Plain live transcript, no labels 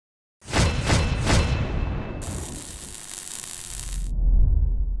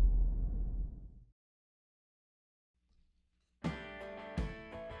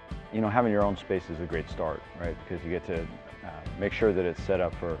You know, having your own space is a great start, right? Because you get to make sure that it's set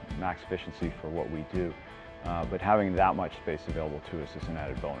up for max efficiency for what we do. But having that much space available to us is an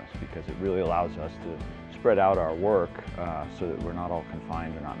added bonus because it really allows us to spread out our work so that we're not all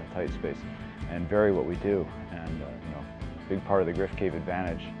confined or not in a tight space and vary what we do. And you know, a big part of the Griff Cave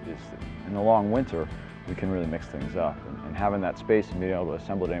advantage is that in the long winter we can really mix things up. And having that space and being able to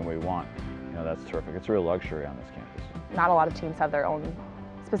assemble it any way we want, you know, that's terrific. It's a real luxury on this campus. Not a lot of teams have their own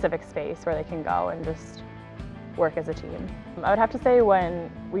specific space where they can go and just work as a team. I would have to say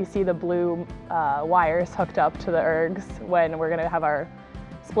when we see the blue wires hooked up to the ergs, when we're going to have our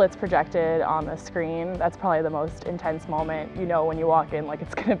splits projected on the screen, that's probably the most intense moment. You know when you walk in, like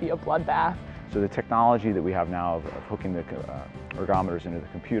it's going to be a bloodbath. So the technology that we have now of hooking the ergometers into the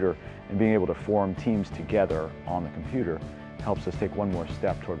computer and being able to form teams together on the computer helps us take one more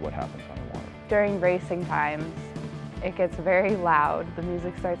step toward what happens on the water. During racing times, it gets very loud. The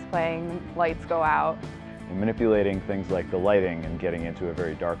music starts playing, lights go out. And manipulating things like the lighting and getting into a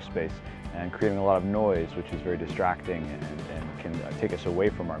very dark space and creating a lot of noise, which is very distracting and can take us away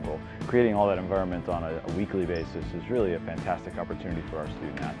from our goal. Creating all that environment on a weekly basis is really a fantastic opportunity for our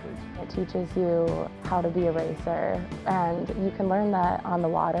student athletes. It teaches you how to be a racer, and you can learn that on the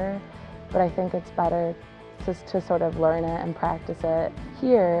water, but I think it's better to sort of learn it and practice it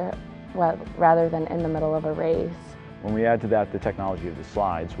here rather than in the middle of a race. When we add to that the technology of the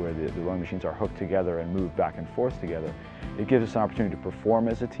slides, where the rowing machines are hooked together and move back and forth together, it gives us an opportunity to perform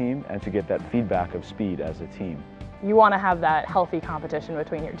as a team and to get that feedback of speed as a team. You want to have that healthy competition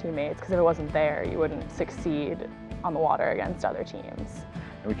between your teammates, because if it wasn't there, you wouldn't succeed on the water against other teams.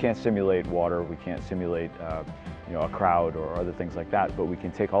 And we can't simulate water, we can't simulate you know, a crowd or other things like that, but we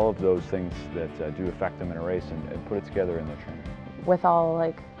can take all of those things that do affect them in a race and put it together in the training. With all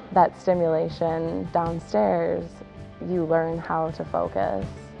like that stimulation downstairs, you learn how to focus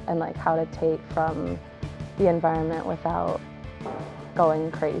and like how to take from the environment without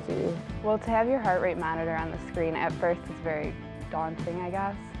going crazy. Well, to have your heart rate monitor on the screen at first is very daunting, I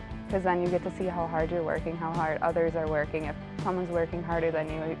guess, because then you get to see how hard you're working, how hard others are working. If someone's working harder than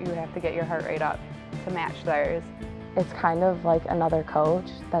you, you have to get your heart rate up to match theirs. It's kind of like another coach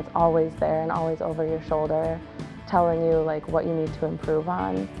that's always there and always over your shoulder, telling you like what you need to improve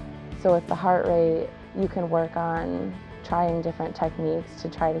on. So with the heart rate, you can work on trying different techniques to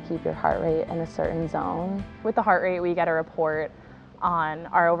try to keep your heart rate in a certain zone. With the heart rate, we get a report on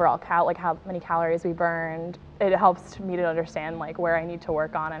our overall like how many calories we burned. It helps me to understand like where I need to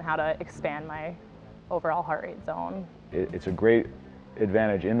work on and how to expand my overall heart rate zone. It's a great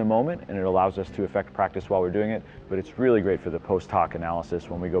advantage in the moment, and it allows us to affect practice while we're doing it, but it's really great for the post-hoc analysis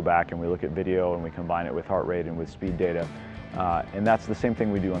when we go back and we look at video and we combine it with heart rate and with speed data. And that's the same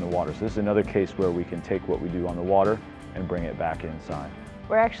thing we do on the water. So this is another case where we can take what we do on the water and bring it back inside.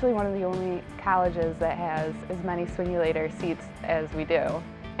 We're actually one of the only colleges that has as many simulator seats as we do.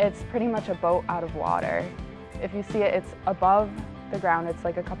 It's pretty much a boat out of water. If you see it, it's above the ground. It's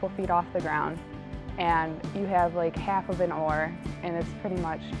like a couple feet off the ground. And you have like half of an oar, and it's pretty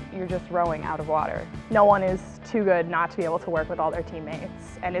much, you're just rowing out of water. No one is too good not to be able to work with all their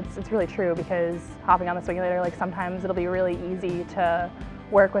teammates. And it's really true, because hopping on the simulator, like sometimes it'll be really easy to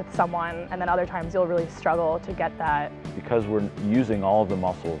work with someone, and then other times you'll really struggle to get that. Because we're using all of the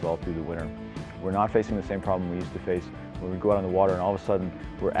muscles all through the winter, we're not facing the same problem we used to face when we go out on the water and all of a sudden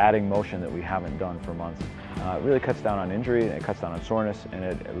we're adding motion that we haven't done for months. It really cuts down on injury, and it cuts down on soreness, and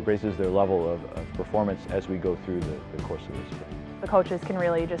it raises their level of performance as we go through the course of the spring. The coaches can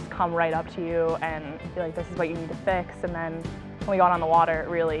really just come right up to you and be like, this is what you need to fix, and then when we go out on the water, it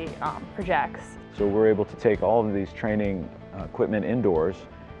really projects. So we're able to take all of these training equipment indoors,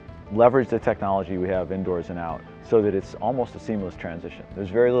 leverage the technology we have indoors and out, so that it's almost a seamless transition. There's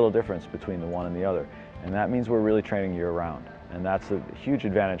very little difference between the one and the other, and that means we're really training year-round. And that's a huge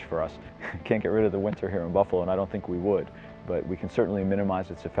advantage for us. Can't get rid of the winter here in Buffalo, and I don't think we would, but we can certainly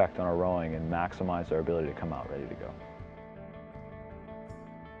minimize its effect on our rowing and maximize our ability to come out ready to go.